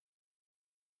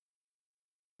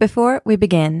Before we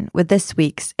begin with this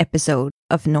week's episode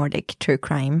of Nordic True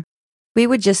Crime, we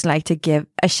would just like to give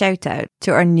a shout out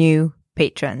to our new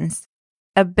patrons.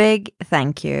 A big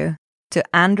thank you to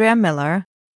Andrea Miller,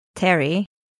 Terry,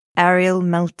 Ariel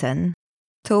Melton,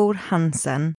 Tor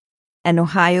Hansen, and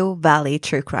Ohio Valley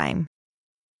True Crime,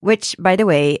 which, by the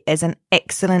way, is an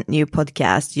excellent new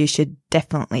podcast you should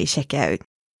definitely check out.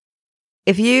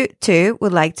 If you, too,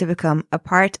 would like to become a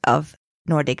part of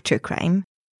Nordic True Crime,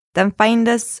 then find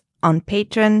us on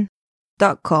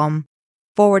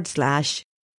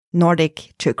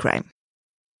patreon.com/Nordic True Crime.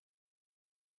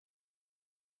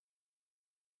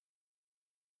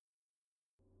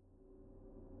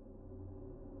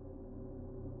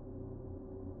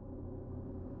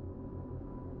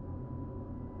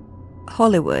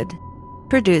 Hollywood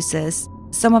produces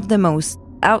some of the most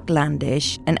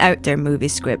outlandish and out there movie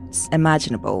scripts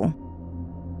imaginable.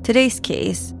 Today's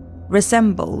case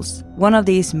resembles one of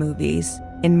these movies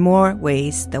in more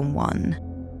ways than one.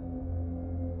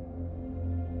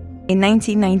 In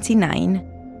 1999,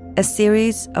 a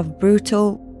series of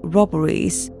brutal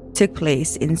robberies took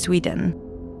place in Sweden.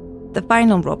 The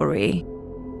final robbery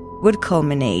would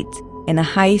culminate in a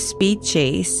high-speed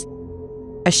chase,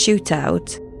 a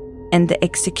shootout, and the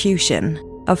execution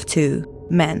of 2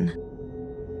 men.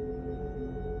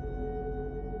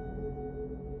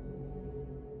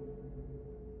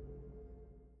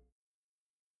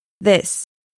 This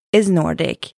is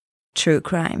Nordic True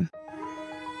Crime.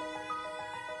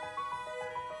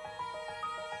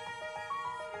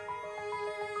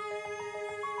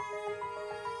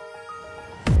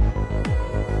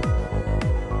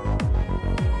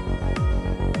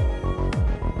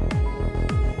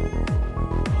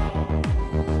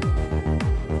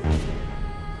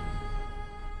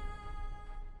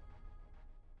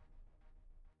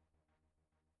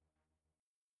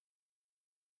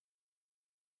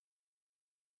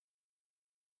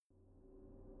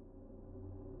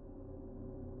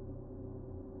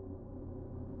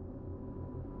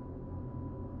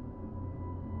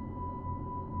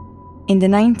 In the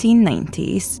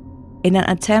 1990s, in an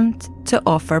attempt to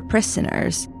offer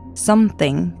prisoners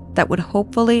something that would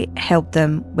hopefully help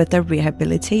them with their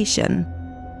rehabilitation,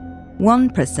 one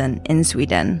prison in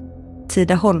Sweden,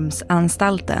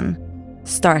 Tidaholmsanstalten,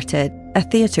 started a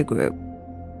theatre group.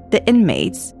 The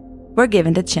inmates were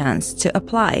given the chance to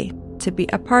apply to be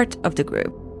a part of the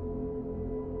group.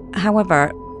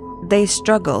 However, they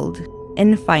struggled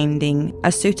in finding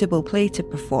a suitable play to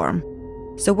perform,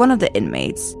 so one of the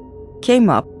inmates came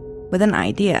up with an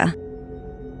idea.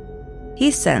 He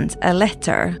sent a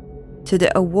letter to the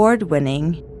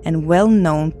award-winning and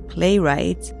well-known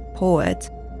playwright, poet,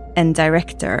 and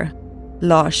director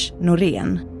Lars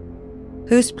Norén,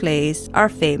 whose plays are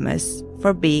famous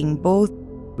for being both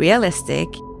realistic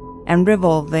and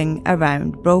revolving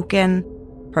around broken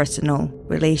personal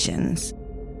relations.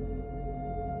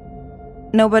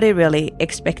 Nobody really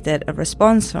expected a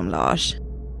response from Lars,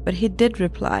 but he did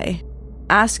reply,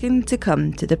 asking to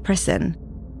come to the prison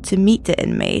to meet the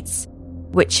inmates,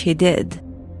 which he did.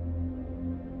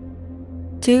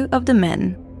 2 of the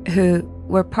men who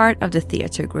were part of the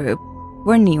theatre group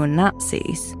were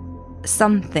neo-Nazis,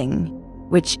 something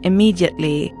which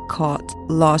immediately caught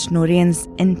Lars Norén's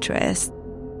interest.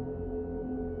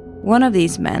 One of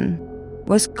these men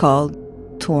was called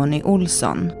Tony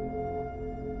Olsson.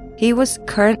 He was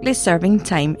currently serving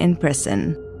time in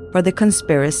prison for the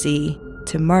conspiracy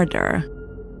to murder.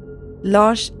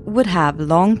 Lars would have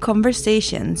long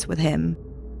conversations with him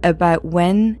about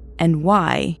when and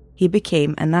why he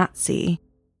became a Nazi,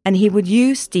 and he would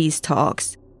use these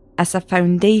talks as a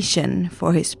foundation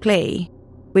for his play,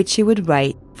 which he would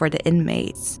write for the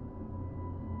inmates.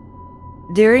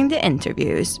 During the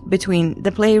interviews between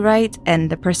the playwright and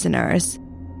the prisoners,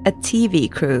 a TV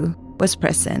crew was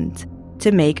present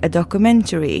to make a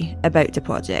documentary about the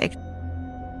project.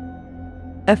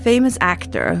 A famous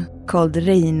actor called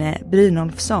Reine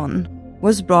Brynolfsson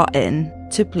was brought in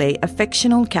to play a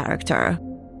fictional character,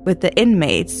 with the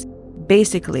inmates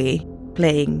basically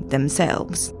playing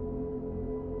themselves.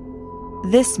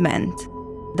 This meant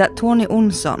that Tony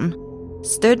Olsson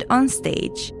stood on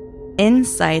stage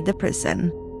inside the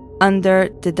prison under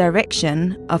the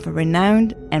direction of a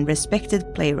renowned and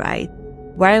respected playwright,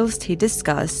 whilst he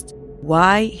discussed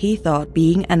why he thought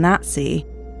being a Nazi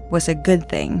was a good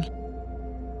thing.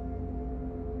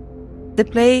 The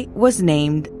play was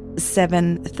named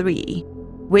 7-3,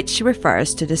 which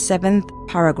refers to the 7th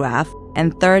paragraph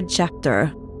and 3rd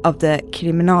chapter of the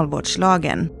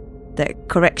Kriminalvårdslagen, the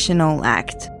Correctional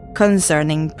Act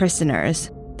concerning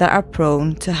prisoners that are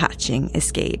prone to hatching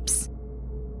escapes.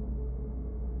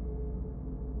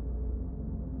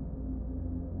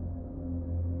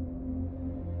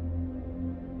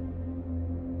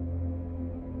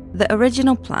 The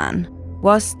original plan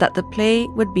was that the play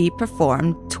would be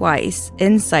performed twice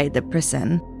inside the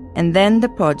prison, and then the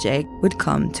project would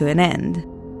come to an end.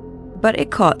 But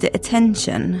it caught the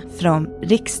attention from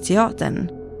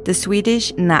Riksteatern, the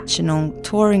Swedish national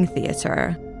touring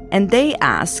theatre, and they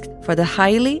asked for the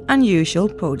highly unusual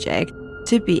project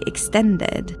to be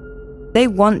extended. They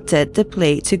wanted the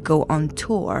play to go on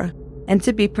tour and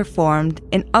to be performed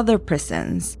in other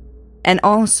prisons, and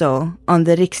also on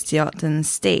the Riksteatern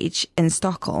stage in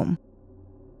Stockholm.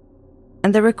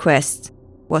 And the request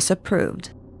was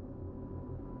approved.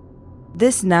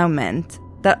 This now meant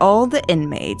that all the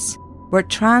inmates were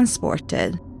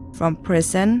transported from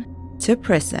prison to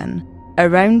prison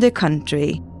around the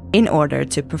country in order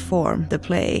to perform the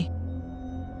play.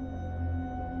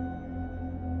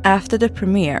 After the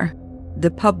premiere,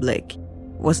 the public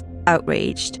was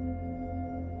outraged.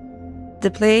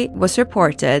 The play was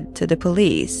reported to the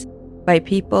police by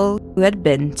people who had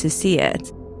been to see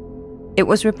it. It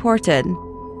was reported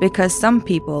because some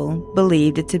people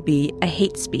believed it to be a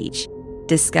hate speech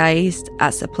disguised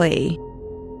as a play.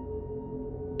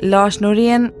 Lars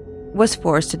Norén was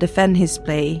forced to defend his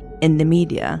play in the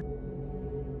media.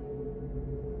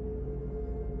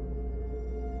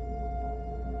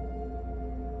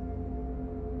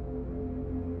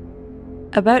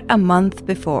 About a month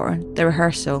before the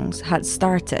rehearsals had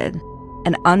started,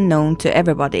 and unknown to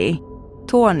everybody,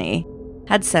 Tony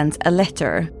had sent a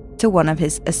letter to one of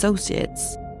his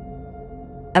associates,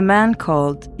 a man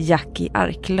called Jackie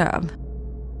Arklöv.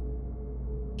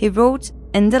 He wrote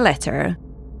in the letter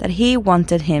that he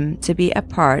wanted him to be a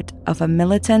part of a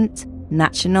militant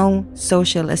National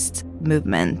Socialist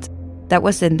movement that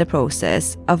was in the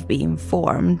process of being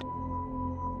formed.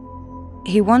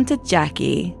 He wanted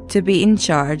Jackie to be in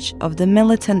charge of the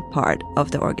militant part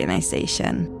of the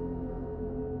organization.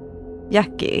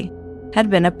 Jackie had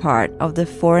been a part of the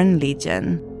Foreign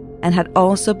Legion and had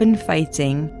also been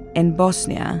fighting in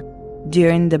Bosnia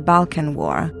during the Balkan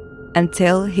War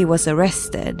until he was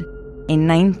arrested in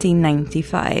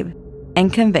 1995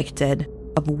 and convicted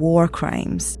of war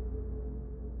crimes.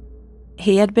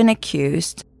 He had been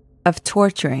accused of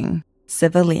torturing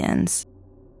civilians,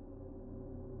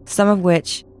 some of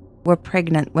which were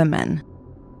pregnant women.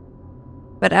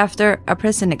 But after a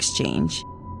prison exchange,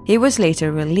 he was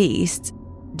later released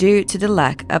due to the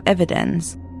lack of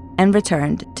evidence and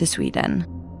returned to Sweden.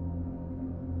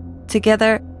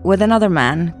 Together with another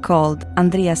man called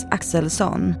Andreas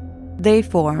Axelsson, they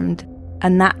formed a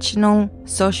National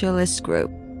Socialist group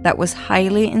that was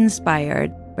highly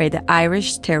inspired by the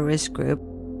Irish terrorist group,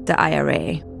 the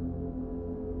IRA.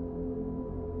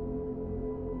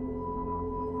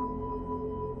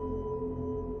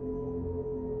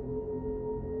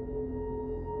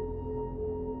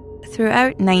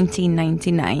 Throughout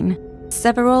 1999,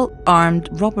 several armed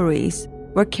robberies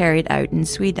were carried out in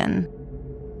Sweden.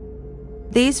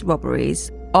 These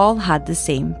robberies all had the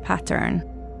same pattern.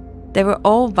 They were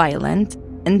all violent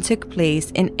and took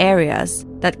place in areas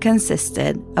that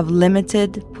consisted of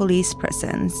limited police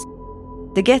presence.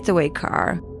 The getaway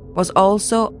car was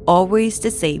also always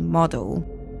the same model,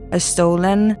 a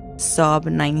stolen Saab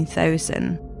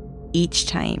 9000, each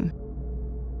time.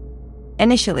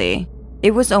 Initially,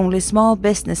 it was only small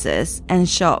businesses and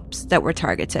shops that were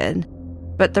targeted,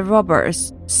 but the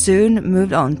robbers soon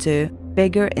moved on to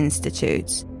bigger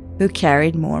institutes who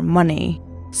carried more money,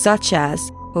 such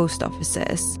as post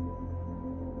offices.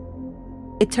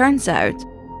 It turns out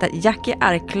that Jackie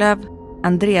Arklöv,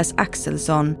 Andreas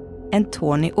Axelsson, and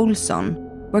Tony Olsson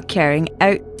were carrying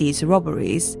out these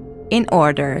robberies in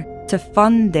order to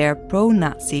fund their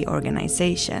pro-Nazi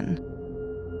organization.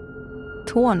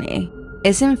 Tony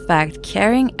is in fact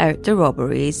carrying out the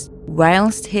robberies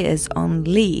whilst he is on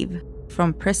leave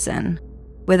from prison,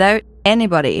 without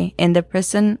anybody in the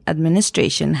prison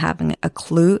administration having a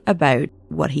clue about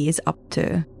what he is up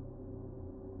to.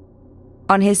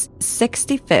 On his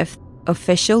 65th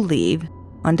official leave,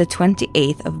 on the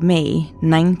 28th of May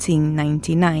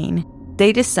 1999,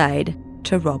 they decide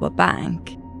to rob a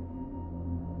bank.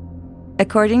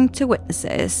 According to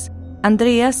witnesses,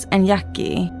 Andreas and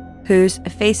Jackie, whose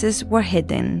faces were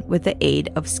hidden with the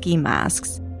aid of ski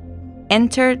masks,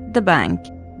 entered the bank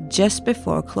just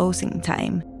before closing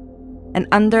time, and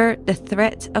under the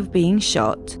threat of being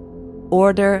shot,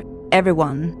 order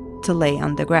everyone to lay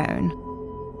on the ground.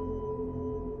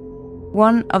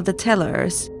 One of the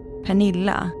tellers,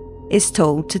 Pernilla, is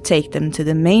told to take them to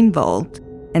the main vault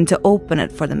and to open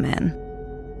it for the men.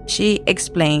 She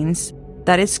explains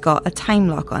that it's got a time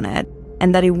lock on it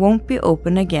and that it won't be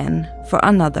open again for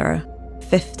another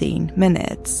 15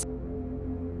 minutes.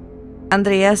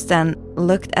 Andreas then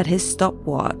looked at his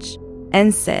stopwatch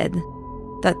and said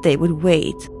that they would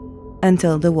wait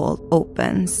until the vault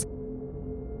opens.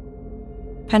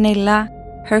 Pernilla,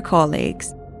 her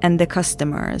colleagues, and the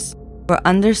customers were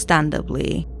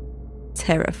understandably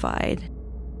terrified.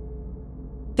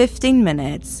 15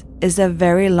 minutes is a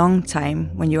very long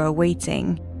time when you are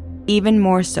waiting, even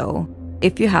more so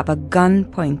if you have a gun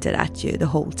pointed at you the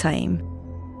whole time.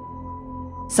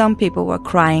 Some people were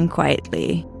crying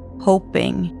quietly,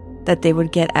 hoping that they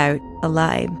would get out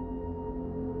alive.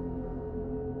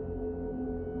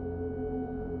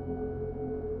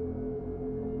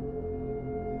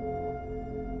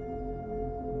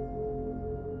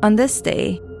 On this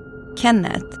day,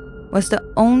 Kenneth was the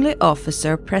only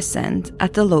officer present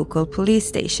at the local police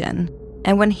station,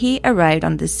 and when he arrived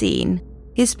on the scene,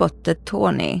 he spotted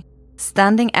Tony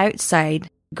standing outside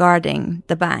guarding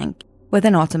the bank with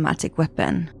an automatic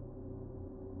weapon.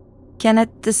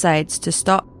 Kenneth decides to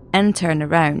stop and turn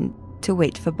around to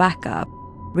wait for backup,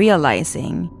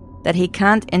 realizing that he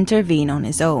can't intervene on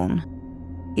his own.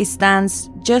 He stands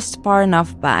just far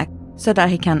enough back so that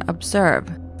he can observe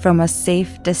from a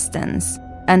safe distance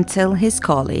until his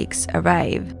colleagues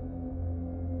arrive.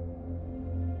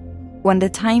 When the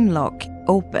time lock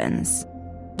opens,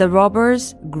 the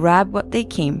robbers grab what they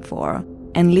came for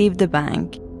and leave the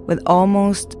bank with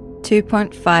almost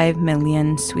 2.5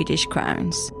 million Swedish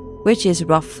crowns, which is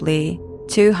roughly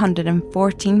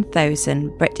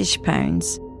 214,000 British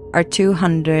pounds or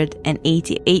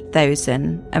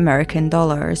 288,000 American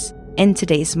dollars in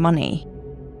today's money.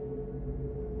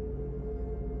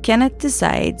 Kenneth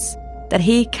decides that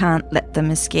he can't let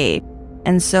them escape,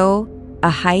 and so a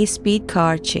high-speed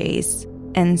car chase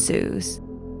ensues.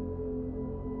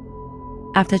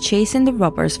 After chasing the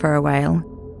robbers for a while,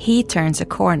 he turns a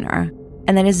corner,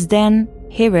 and it is then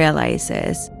he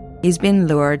realizes he's been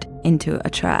lured into a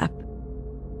trap.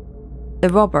 The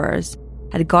robbers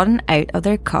had gotten out of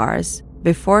their cars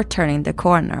before turning the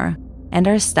corner and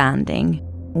are standing,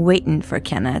 waiting for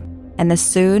Kenneth, and as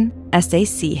soon as they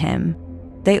see him,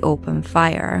 they open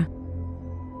fire.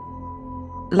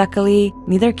 Luckily,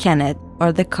 neither Kenneth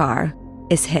or the car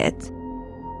is hit.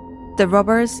 The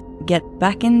robbers get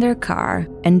back in their car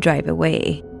and drive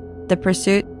away. The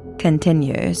pursuit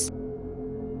continues.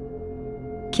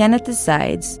 Kenneth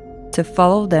decides to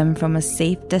follow them from a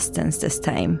safe distance this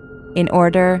time in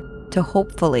order to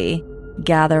hopefully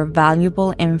gather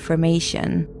valuable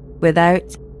information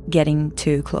without getting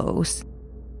too close.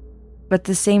 But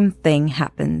the same thing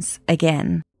happens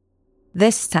again.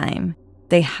 This time,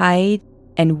 they hide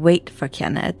and wait for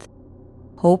Kenneth,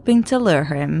 hoping to lure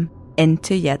him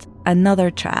into yet another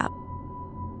trap.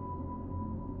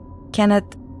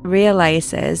 Kenneth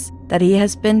realizes that he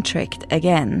has been tricked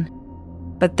again,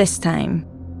 but this time,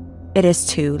 it is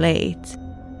too late.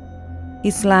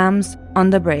 He slams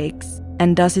on the brakes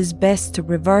and does his best to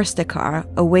reverse the car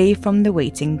away from the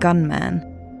waiting gunman.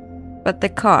 But the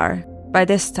car, by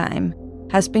this time,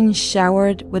 has been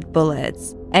showered with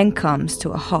bullets and comes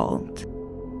to a halt.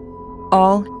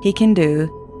 All he can do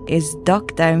is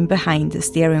duck down behind the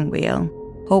steering wheel,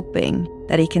 hoping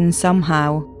that he can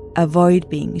somehow avoid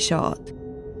being shot.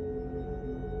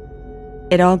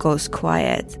 It all goes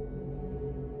quiet.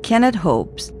 Kenneth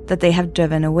hopes that they have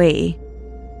driven away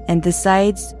and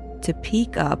decides to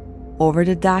peek up over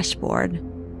the dashboard,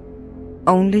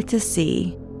 only to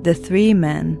see the three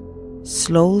men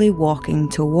slowly walking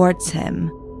towards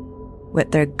him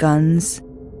with their guns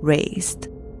raised.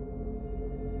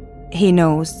 He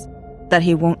knows that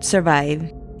he won't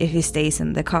survive if he stays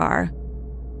in the car,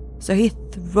 so he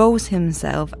throws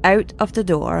himself out of the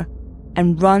door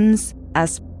and runs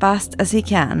as fast as he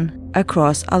can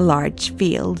across a large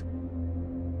field.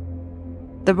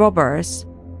 The robbers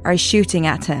are shooting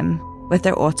at him with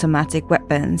their automatic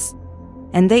weapons,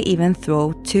 and they even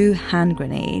throw 2 hand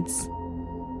grenades.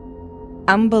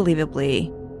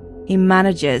 Unbelievably, he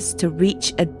manages to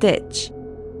reach a ditch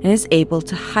and is able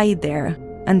to hide there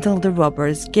until the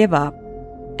robbers give up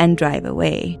and drive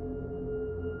away.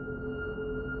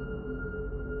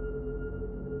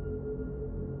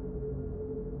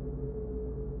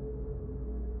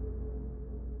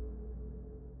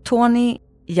 Tony,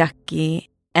 Jackie,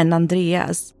 and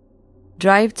Andreas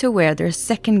drive to where their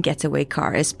second getaway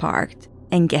car is parked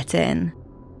and get in.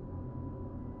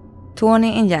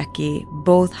 Tony and Jackie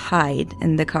both hide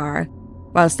in the car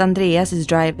whilst Andreas is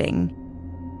driving,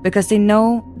 because they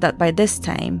know that by this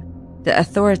time, the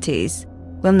authorities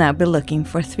will now be looking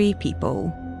for 3 people.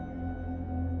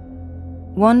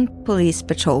 One police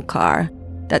patrol car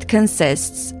that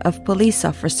consists of police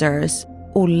officers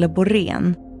Olle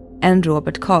Borén and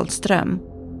Robert Karlström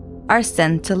are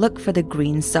sent to look for the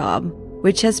green Saab,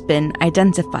 which has been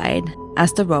identified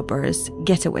as the robbers'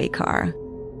 getaway car.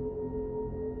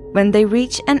 When they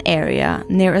reach an area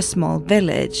near a small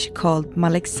village called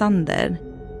Malexander,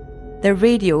 the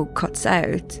radio cuts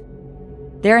out.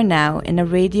 They are now in a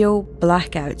radio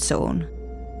blackout zone.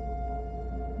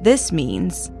 This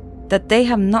means that they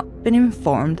have not been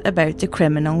informed about the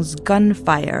criminals'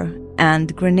 gunfire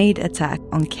and grenade attack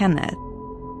on Kenneth.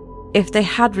 If they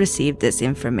had received this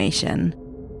information,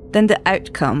 then the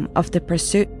outcome of the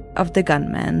pursuit of the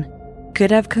gunmen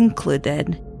could have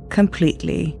concluded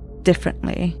completely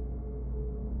differently.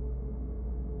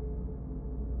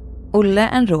 Olle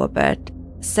and Robert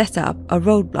set up a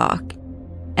roadblock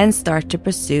and start to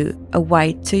pursue a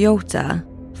white Toyota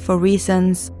for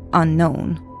reasons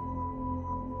unknown.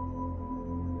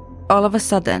 All of a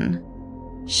sudden,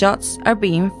 shots are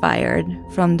being fired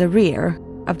from the rear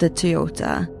of the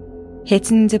Toyota,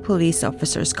 hitting the police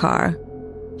officer's car,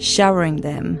 showering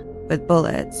them with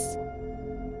bullets.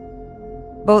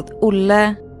 Both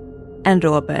Olle and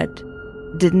Robert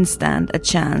didn't stand a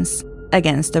chance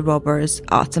against the robbers'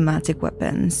 automatic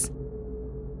weapons.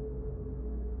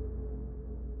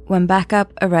 When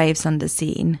backup arrives on the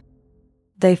scene,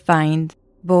 they find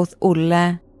both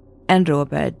Olle and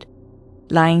Robert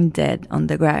lying dead on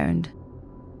the ground.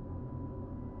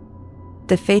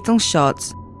 The fatal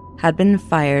shots had been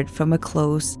fired from a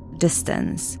close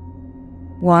distance,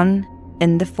 one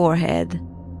in the forehead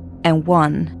and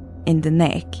one in the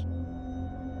neck.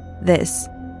 This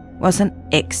was an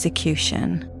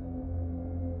execution.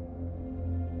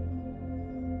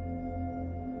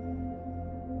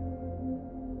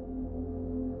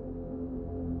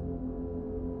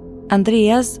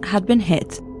 Andreas had been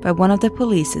hit by one of the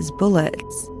police's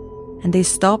bullets, and they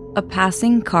stop a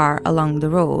passing car along the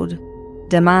road,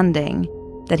 demanding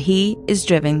that he is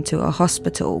driven to a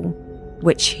hospital,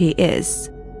 which he is.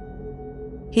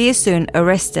 He is soon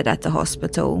arrested at the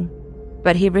hospital,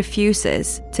 but he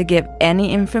refuses to give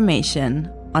any information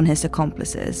on his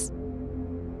accomplices.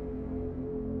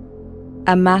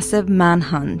 A massive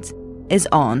manhunt is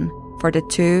on for the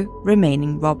two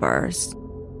remaining robbers.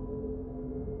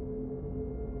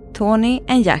 Tony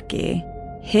and Jackie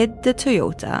hid the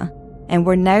Toyota and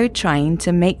were now trying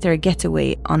to make their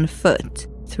getaway on foot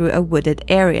through a wooded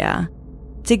area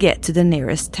to get to the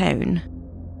nearest town.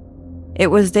 It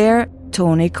was there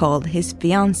Tony called his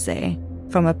fiancée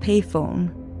from a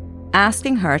payphone,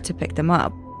 asking her to pick them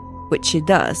up, which she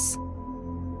does.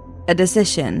 A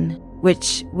decision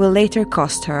which will later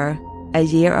cost her a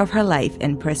year of her life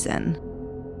in prison.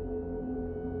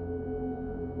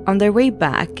 On their way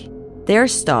back, they are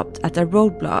stopped at a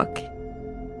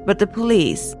roadblock, but the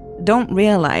police don't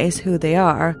realize who they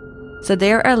are, so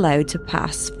they are allowed to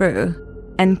pass through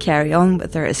and carry on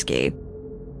with their escape.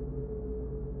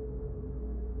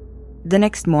 The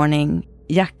next morning,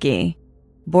 Jackie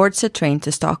boards a train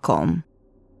to Stockholm,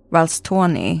 whilst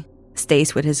Tony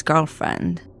stays with his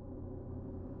girlfriend.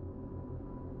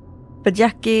 But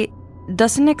Jackie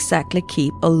doesn't exactly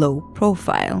keep a low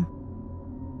profile.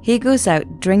 He goes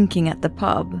out drinking at the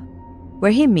pub,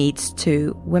 where he meets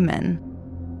two women.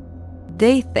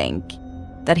 They think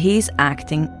that he's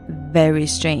acting very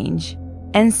strange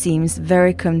and seems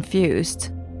very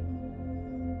confused.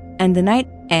 And the night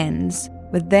ends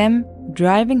with them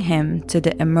driving him to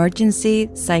the emergency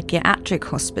psychiatric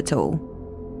hospital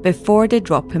before they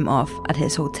drop him off at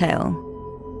his hotel.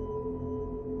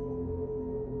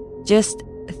 Just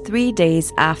 3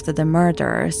 days after the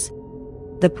murders,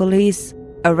 the police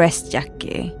arrest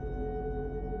Jackie.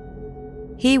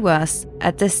 He was,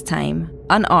 at this time,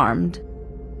 unarmed,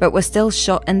 but was still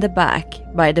shot in the back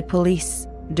by the police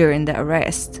during the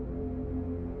arrest.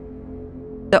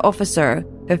 The officer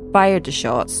who fired the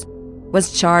shots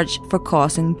was charged for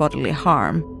causing bodily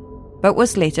harm, but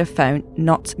was later found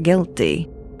not guilty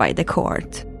by the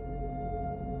court.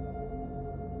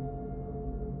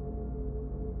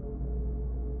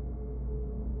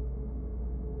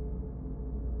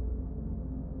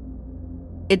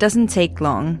 It doesn't take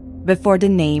long before the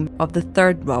name of the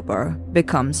third robber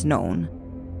becomes known,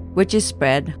 which is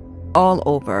spread all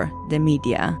over the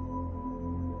media.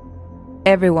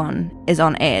 Everyone is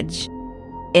on edge,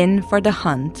 in for the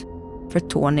hunt for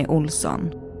Tony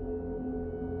Olsson.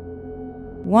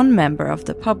 One member of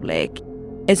the public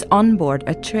is on board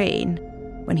a train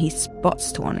when he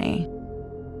spots Tony.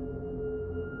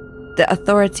 The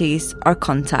authorities are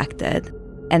contacted,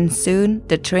 and soon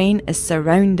the train is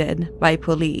surrounded by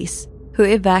police who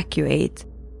evacuate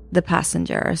the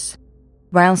passengers,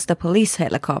 whilst the police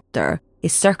helicopter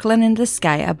is circling in the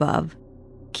sky above,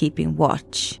 keeping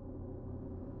watch.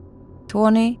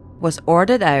 Tony was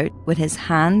ordered out with his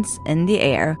hands in the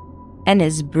air and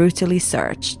is brutally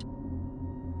searched.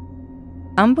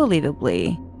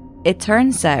 unbelievably, it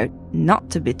turns out not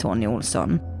to be Tony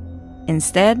Olsson.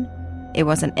 Instead, it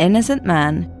was an innocent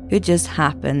man who just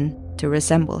happened to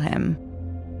resemble him.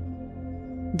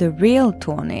 The real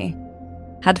Tony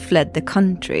had fled the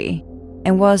country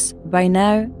and was by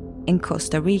now in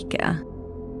Costa Rica.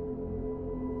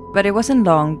 But it wasn't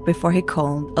long before he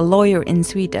called a lawyer in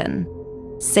Sweden,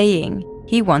 saying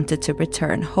he wanted to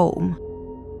return home.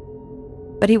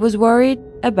 But he was worried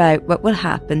about what would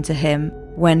happen to him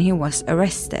when he was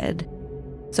arrested.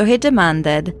 So he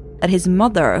demanded that his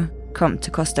mother come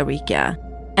to Costa Rica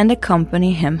and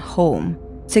accompany him home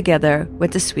together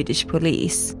with the Swedish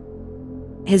police.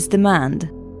 His demand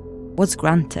was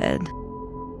granted.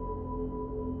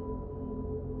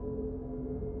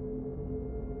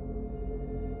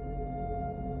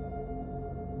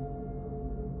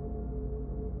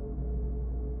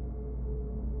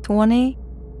 Tony,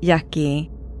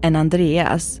 Jackie, and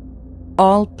Andreas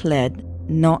all pled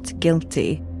not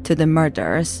guilty to the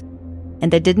murders,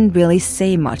 and they didn't really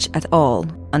say much at all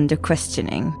under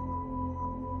questioning.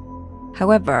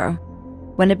 However,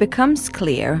 when it becomes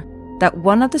clear that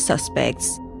one of the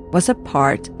suspects was a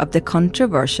part of the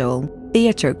controversial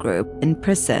theater group in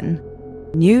prison,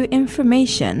 new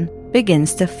information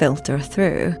begins to filter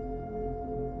through.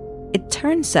 It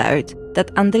turns out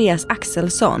that Andreas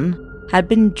Axelsson had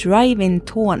been driving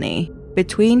Tony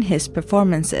between his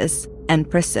performances and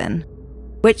prison,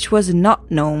 which was not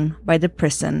known by the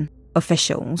prison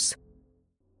officials.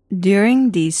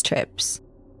 During these trips,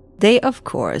 they of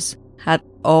course had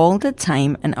all the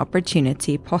time and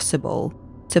opportunity possible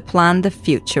to plan the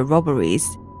future robberies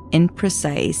in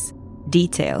precise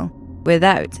detail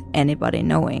without anybody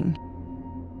knowing.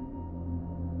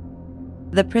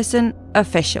 The prison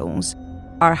officials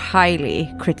are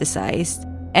highly criticized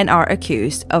and are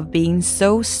accused of being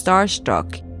so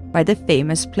starstruck by the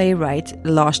famous playwright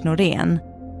Lars Norén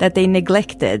that they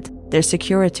neglected their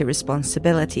security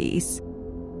responsibilities.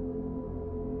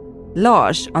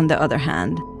 Lars, on the other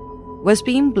hand, was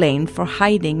being blamed for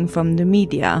hiding from the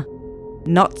media,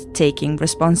 not taking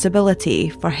responsibility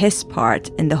for his part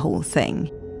in the whole thing.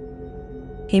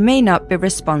 He may not be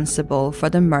responsible for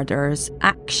the murderer's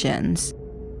actions,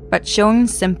 but showing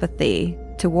sympathy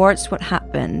towards what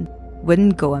happened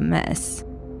wouldn't go amiss.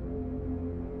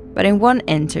 But in one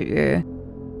interview,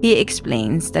 he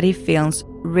explains that he feels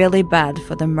really bad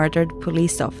for the murdered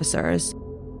police officers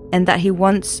and that he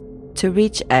wants to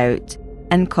reach out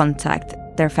and contact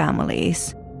their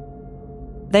families.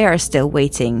 They are still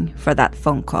waiting for that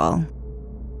phone call.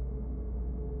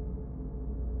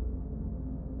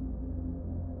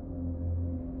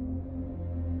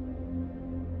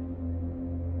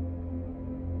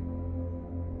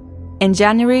 In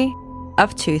January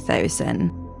of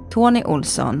 2000, Tony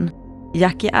Olsson,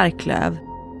 Jackie Arklöv,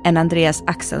 and Andreas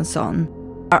Axelsson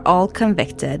are all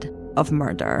convicted of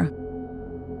murder.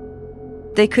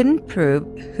 They couldn't prove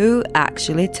who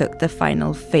actually took the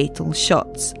final fatal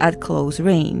shots at close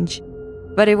range,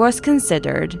 but it was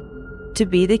considered to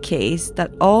be the case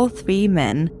that all three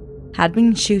men had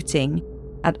been shooting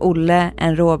at Olle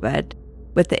and Robert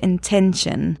with the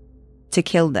intention to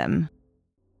kill them.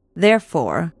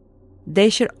 Therefore, they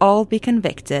should all be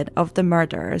convicted of the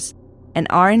murders and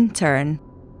are in turn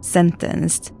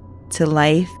sentenced to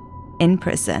life in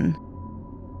prison.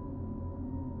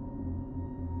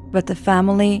 But the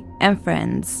family and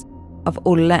friends of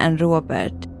Olle and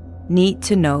Robert need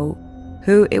to know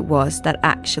who it was that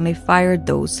actually fired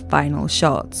those final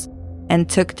shots and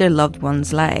took their loved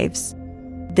ones' lives.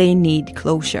 They need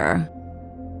closure.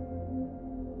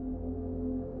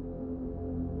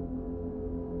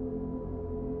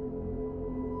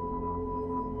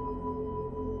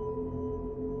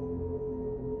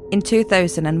 In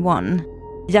 2001,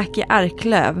 Jackie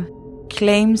Arklöv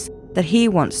claims that he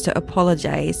wants to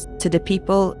apologize to the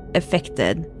people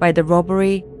affected by the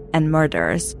robbery and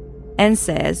murders and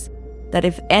says that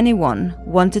if anyone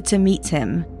wanted to meet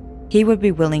him, he would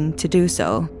be willing to do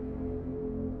so.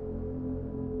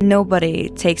 Nobody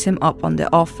takes him up on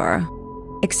the offer,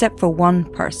 except for one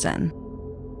person.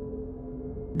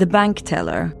 The bank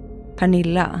teller,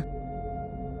 Pernilla.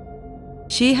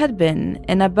 She had been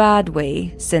in a bad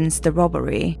way since the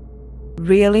robbery,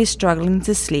 really struggling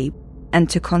to sleep and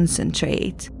to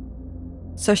concentrate.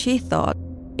 So she thought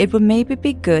it would maybe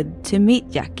be good to meet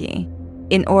Jackie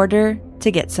in order to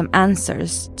get some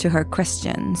answers to her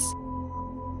questions.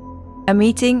 A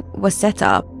meeting was set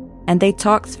up and they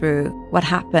talked through what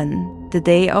happened the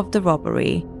day of the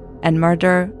robbery and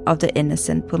murder of the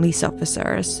innocent police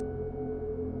officers.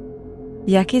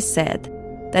 Jackie said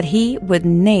that he would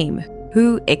name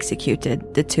who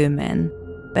executed the two men,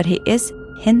 but he is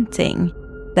hinting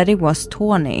that it was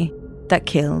Tony that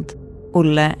killed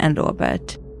Olle and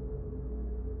Robert.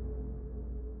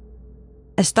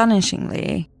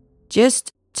 Astonishingly,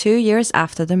 just 2 years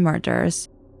after the murders,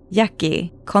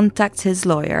 Jackie contacts his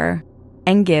lawyer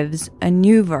and gives a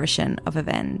new version of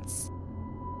events.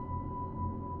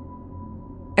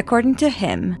 According to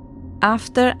him,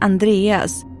 after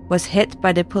Andreas was hit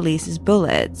by the police's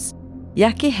bullets,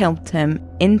 Jackie helped him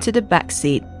into the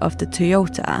backseat of the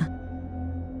Toyota.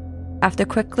 After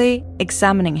quickly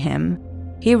examining him,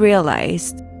 he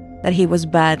realized that he was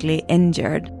badly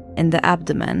injured in the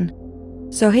abdomen,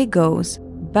 so he goes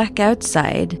back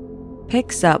outside,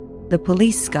 picks up the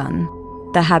police gun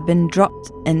that had been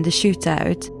dropped in the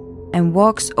shootout, and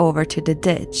walks over to the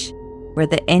ditch where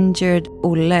the injured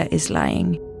Olle is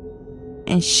lying,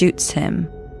 and shoots him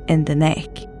in the neck.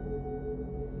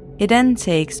 He then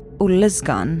takes Olle's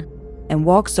gun and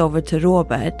walks over to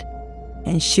Robert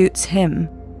and shoots him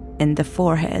in the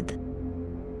forehead.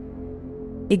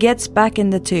 He gets back in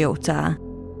the Toyota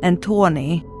and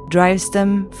Tony drives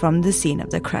them from the scene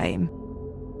of the crime.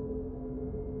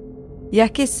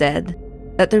 Jackie said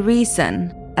that the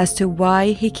reason as to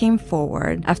why he came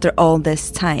forward after all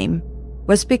this time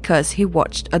was because he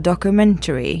watched a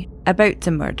documentary about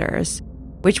the murders,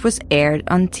 which was aired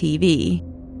on TV,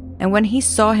 and when he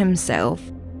saw himself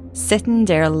sitting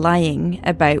there lying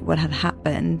about what had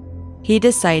happened, he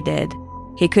decided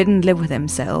he couldn't live with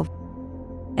himself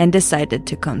and decided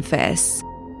to confess.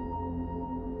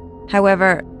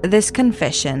 However, this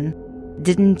confession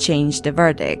didn't change the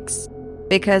verdicts,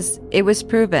 because it was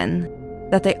proven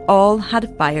that they all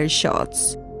had fired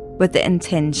shots with the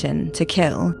intention to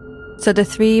kill, so the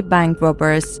 3 bank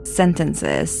robbers'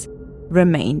 sentences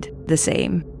remained the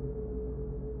same.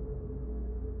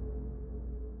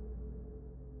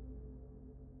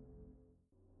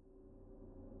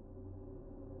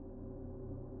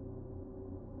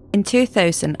 In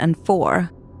 2004,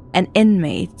 an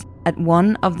inmate at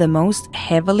one of the most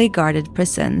heavily guarded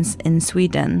prisons in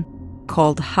Sweden,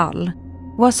 called Hall,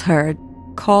 was heard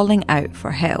calling out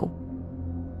for help.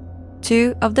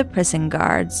 2 of the prison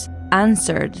guards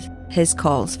answered his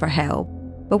calls for help,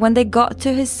 but when they got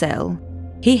to his cell,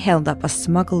 he held up a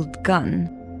smuggled gun,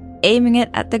 aiming it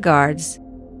at the guards,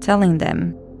 telling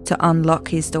them to unlock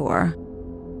his door.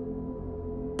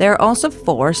 They are also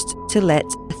forced to let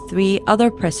 3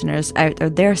 other prisoners out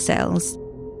of their cells,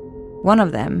 one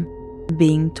of them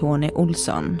being Tony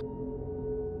Olsson.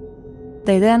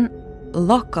 They then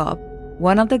lock up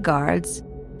one of the guards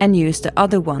and use the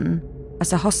other one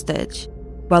as a hostage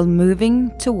while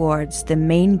moving towards the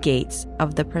main gates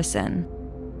of the prison.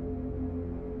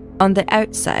 On the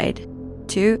outside,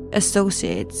 2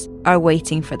 associates are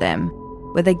waiting for them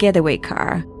with a getaway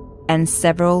car and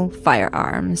several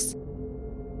firearms.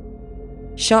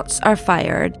 Shots are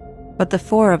fired, but the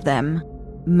 4 of them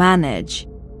manage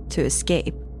to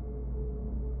escape.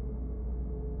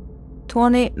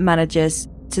 Tony manages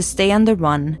to stay on the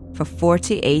run for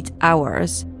 48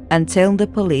 hours until the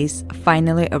police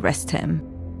finally arrest him.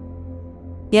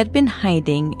 He had been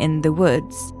hiding in the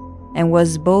woods and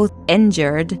was both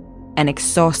injured and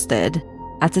exhausted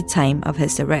at the time of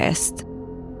his arrest.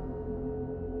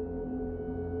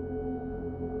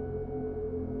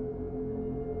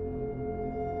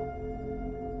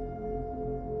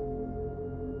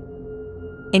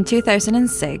 In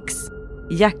 2006,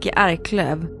 Jackie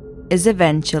Arklöv is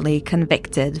eventually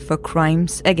convicted for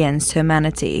crimes against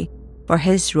humanity for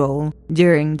his role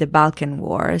during the Balkan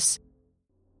Wars.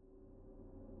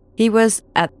 He was,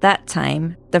 at that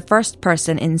time, the first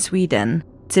person in Sweden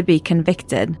to be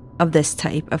convicted of this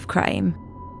type of crime.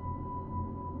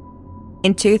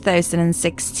 In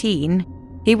 2016,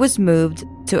 he was moved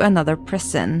to another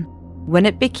prison when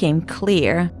it became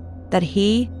clear that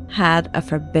he had a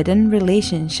forbidden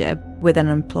relationship with an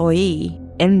employee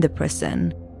in the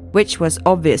prison, which was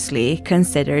obviously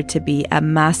considered to be a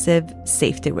massive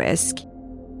safety risk.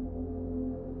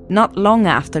 Not long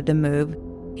after the move,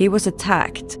 he was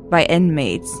attacked by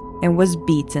inmates and was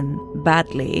beaten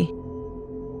badly.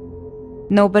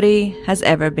 Nobody has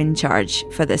ever been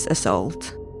charged for this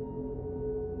assault.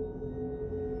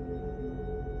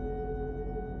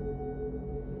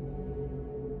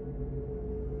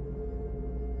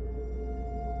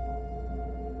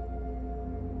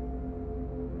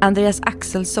 Andreas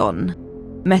Axelsson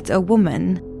met a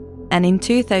woman, and in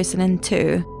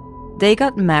 2002, they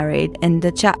got married in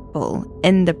the chapel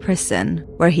in the prison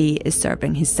where he is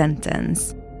serving his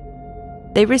sentence.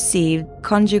 They received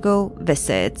conjugal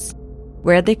visits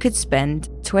where they could spend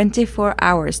 24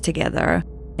 hours together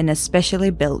in a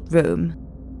specially built room.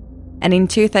 And in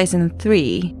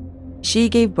 2003, she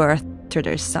gave birth to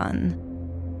their son.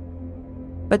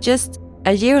 But just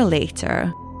a year later,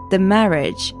 the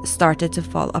marriage started to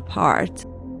fall apart,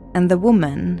 and the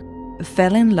woman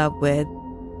fell in love with,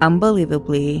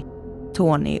 unbelievably,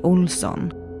 Tony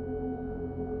Olsson.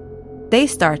 They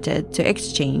started to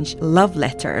exchange love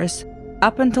letters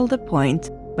up until the point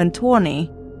when Tony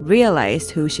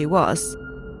realized who she was,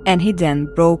 and he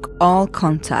then broke all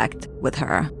contact with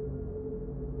her.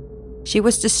 She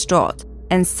was distraught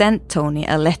and sent Tony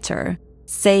a letter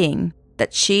saying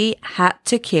that she had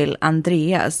to kill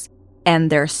Andreas and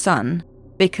their son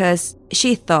because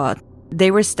she thought they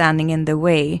were standing in the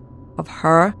way of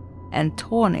her and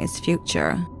Tony's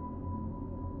future.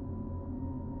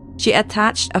 She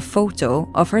attached a photo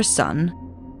of her son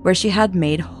where she had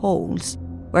made holes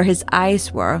where his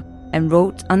eyes were and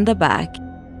wrote on the back,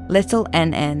 "Little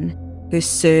NN, who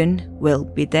soon will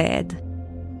be dead."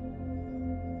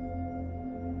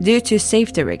 Due to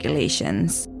safety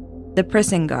regulations, the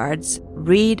prison guards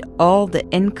read all the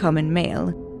incoming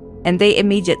mail, and they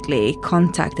immediately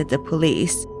contacted the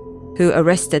police, who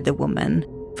arrested the woman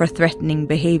for threatening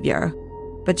behavior,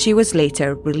 but she was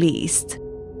later released.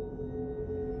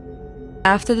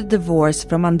 After the divorce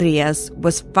from Andreas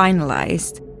was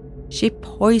finalized, she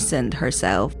poisoned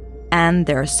herself and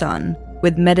their son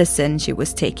with medicine she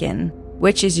was taking,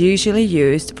 which is usually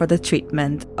used for the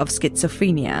treatment of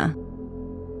schizophrenia.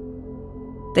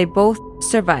 They both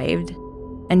survived,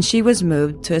 and she was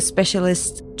moved to a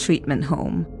specialist treatment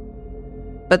home.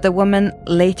 But the woman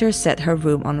later set her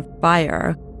room on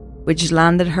fire, which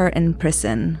landed her in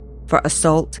prison for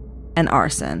assault and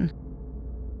arson.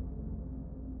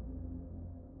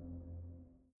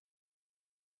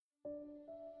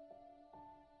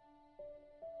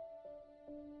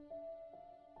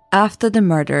 After the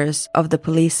murders of the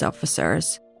police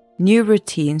officers, new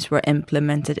routines were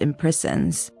implemented in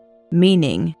prisons,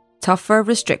 meaning tougher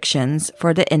restrictions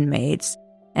for the inmates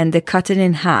and the cutting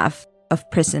in half of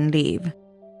prison leave.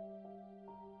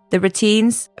 The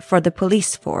routines for the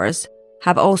police force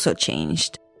have also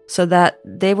changed so that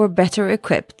they were better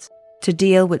equipped to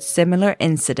deal with similar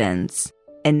incidents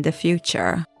in the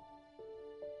future.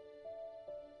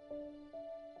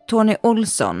 Tony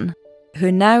Olsson,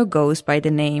 who now goes by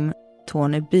the name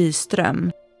Tony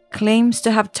Byström, claims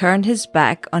to have turned his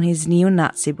back on his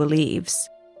neo-Nazi beliefs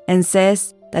and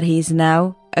says that he is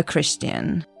now a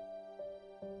Christian.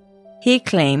 He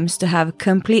claims to have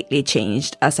completely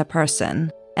changed as a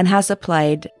person and has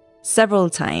applied several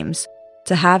times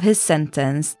to have his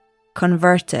sentence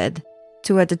converted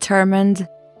to a determined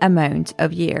amount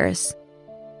of years.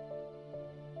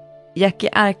 Jackie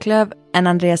Arklöv and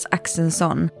Andreas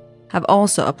Axelsson have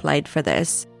also applied for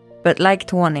this, but like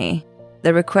Tony,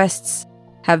 the requests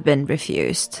have been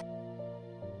refused.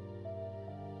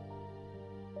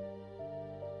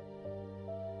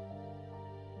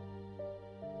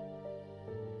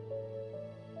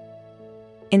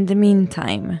 In the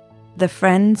meantime, the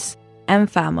friends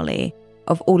and family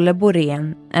of Olle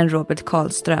Borén and Robert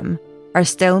Karlström are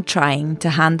still trying to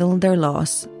handle their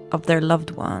loss of their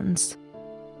loved ones.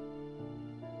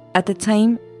 At the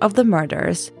time of the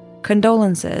murders,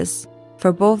 condolences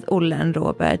for both Olle and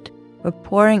Robert were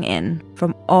pouring in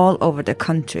from all over the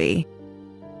country.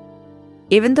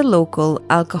 Even the local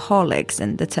alcoholics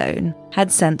in the town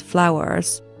had sent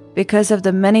flowers because of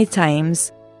the many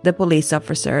times the police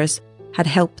officers had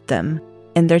helped them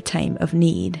in their time of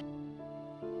need.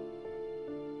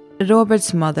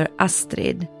 Robert's mother,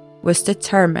 Astrid, was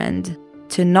determined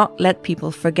to not let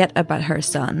people forget about her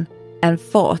son and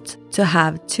fought to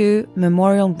have 2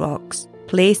 memorial rocks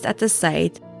placed at the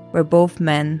site where both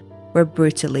men were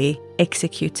brutally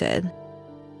executed.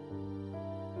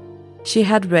 She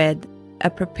had read a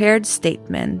prepared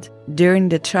statement during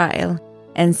the trial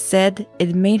and said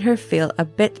it made her feel a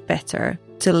bit better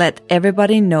to let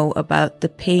everybody know about the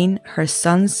pain her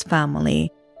son's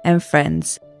family and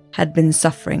friends had been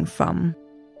suffering from.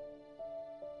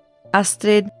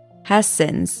 Astrid has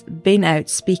since been out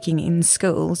speaking in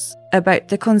schools about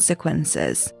the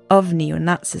consequences of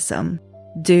neo-Nazism,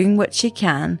 doing what she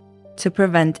can to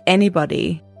prevent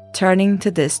anybody turning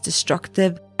to this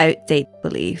destructive, outdated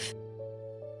belief.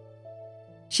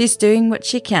 She's doing what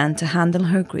she can to handle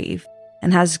her grief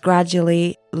and has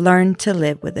gradually learned to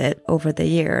live with it over the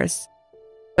years.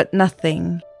 But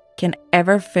nothing can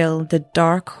ever fill the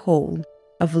dark hole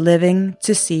of living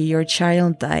to see your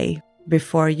child die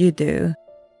before you do,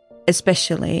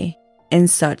 especially in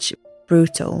such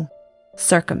brutal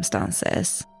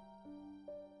circumstances.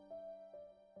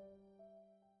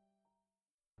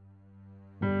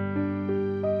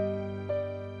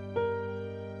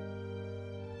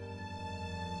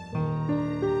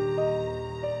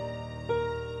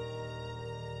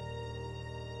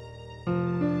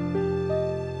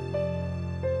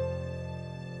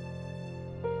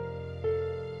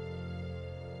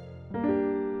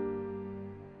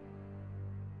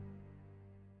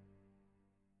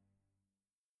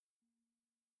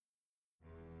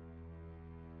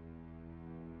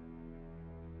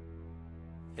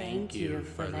 Thank you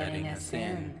for letting us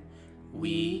in.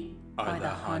 We are the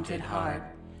Haunted Heart,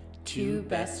 two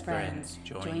best friends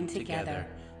joined together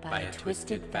by a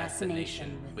twisted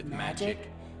fascination with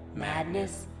magic,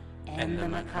 madness, and the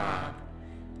macabre.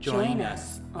 Join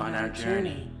us on our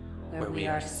journey where we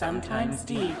are sometimes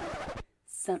deep.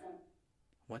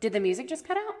 What? Did the music just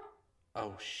cut out?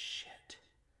 Oh, shit.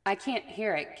 I can't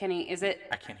hear it. Kenny, is it?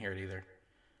 I can't hear it either.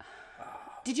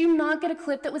 Did you not get a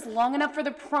clip that was long enough for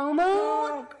the promo?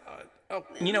 Oh, God. Oh,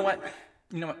 you know what?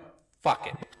 Fuck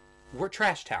it. We're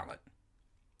trash talent.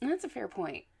 That's a fair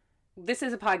point. This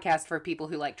is a podcast for people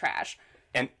who like trash.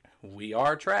 And we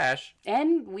are trash.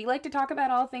 And we like to talk about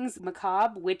all things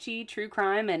macabre, witchy, true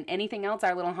crime, and anything else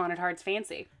our little haunted hearts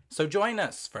fancy. So join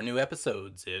us for new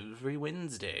episodes every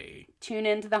Wednesday. Tune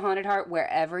into The Haunted Heart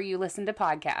wherever you listen to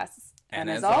podcasts.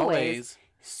 And as always,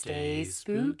 stay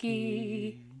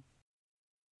spooky.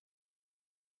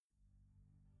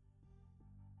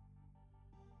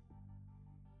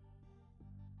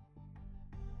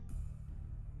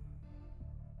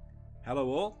 Hello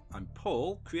all, I'm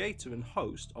Paul, creator and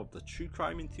host of the True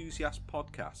Crime Enthusiast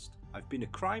podcast. I've been a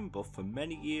crime buff for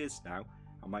many years now,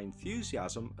 and my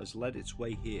enthusiasm has led its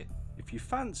way here. If you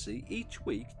fancy each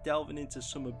week delving into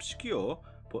some obscure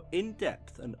but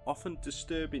in-depth and often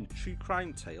disturbing true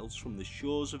crime tales from the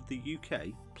shores of the UK,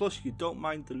 plus you don't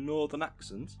mind the northern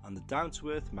accent and the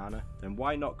down-to-earth manner, then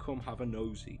why not come have a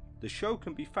nosy? The show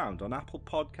can be found on Apple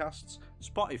Podcasts,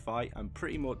 Spotify, and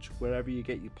pretty much wherever you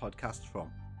get your podcasts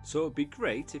from. So it'd be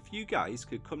great if you guys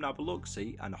could come and have a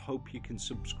look-see, and I hope you can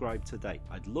subscribe today.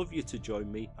 I'd love you to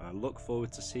join me, and I look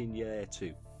forward to seeing you there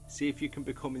too. See if you can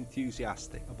become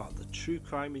enthusiastic about the True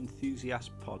Crime Enthusiast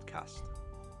podcast.